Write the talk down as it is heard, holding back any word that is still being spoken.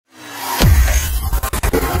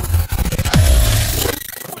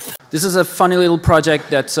This is a funny little project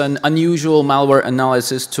that's an unusual malware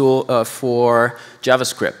analysis tool for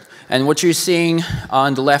JavaScript. And what you're seeing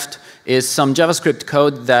on the left is some JavaScript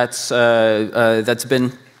code that's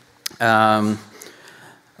been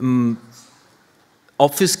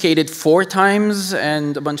obfuscated 4 times,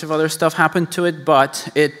 and a bunch of other stuff happened to it, but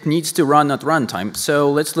it needs to run at runtime. So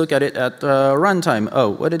let's look at it at runtime.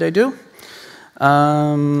 Oh, what did I do?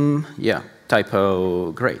 Yeah,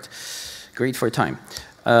 typo, great. Great for time.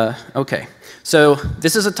 Okay, so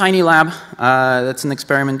this is a tiny lab. That's an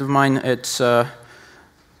experiment of mine. It's,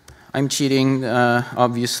 I'm cheating,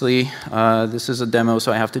 obviously. This is a demo,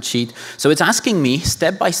 so I have to cheat. So it's asking me,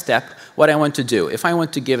 step by step, what I want to do, if I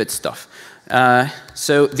want to give it stuff.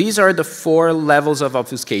 So these are the 4 levels of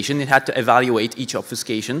obfuscation. It had to evaluate each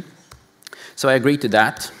obfuscation. So I agreed to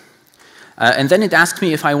that. And then it asked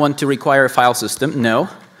me if I want to require a file system. No,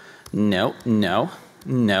 no, no,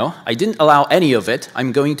 no. I didn't allow any of it.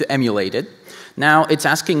 I'm going to emulate it. Now it's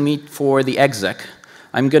asking me for the exec.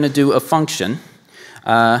 I'm going to do a function.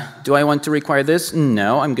 Do I want to require this?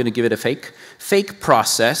 No, I'm going to give it a fake. Fake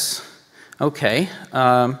process. Okay.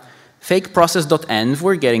 Fake process.env,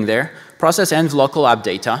 we're getting there. Process env local app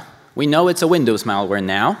data. We know it's a Windows malware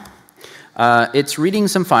now. It's reading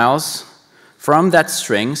some files from that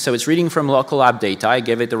string, so it's reading from local app data. I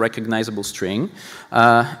gave it a recognizable string.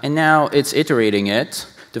 And now it's iterating it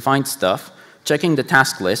to find stuff, checking the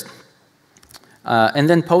task list, and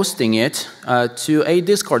then posting it to a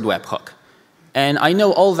Discord webhook. And I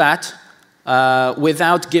know all that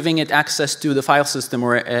without giving it access to the file system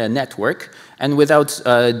or a network, and without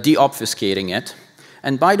de-obfuscating it.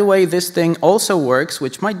 And by the way, this thing also works,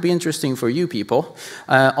 which might be interesting for you people,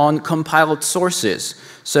 on compiled sources.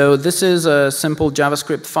 So this is a simple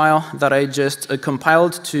JavaScript file that I just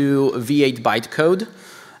compiled to V8 bytecode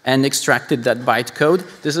and extracted that bytecode.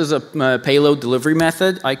 This is a payload delivery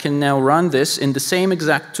method. I can now run this in the same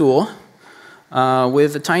exact tool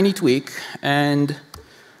with a tiny tweak, and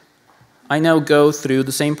I now go through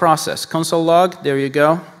the same process. Console log, there you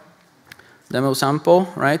go. Demo sample,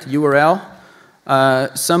 right, URL.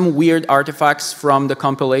 Some weird artifacts from the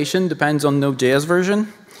compilation, depends on Node.js version.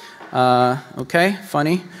 Okay,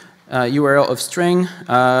 funny. URL of string,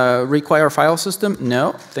 require file system,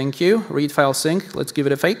 no, thank you. Read file sync, let's give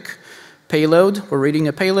it a fake. Payload, we're reading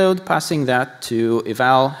a payload, passing that to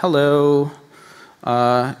eval, hello.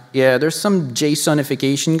 Yeah, there's some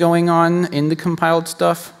JSONification going on in the compiled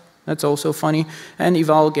stuff. That's also funny. And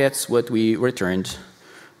eval gets what we returned.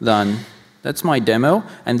 Done. That's my demo.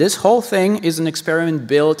 And this whole thing is an experiment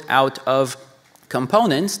built out of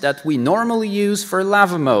components that we normally use for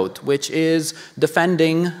Lava mode, which is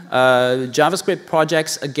defending JavaScript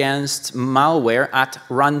projects against malware at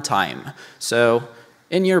runtime. So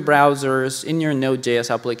in your browsers, in your Node.js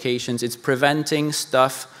applications, it's preventing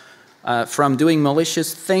stuff from doing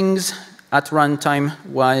malicious things at runtime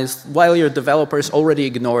while your developers already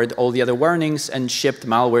ignored all the other warnings and shipped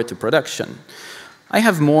malware to production. I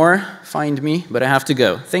have more, find me, but I have to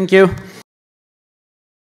go. Thank you.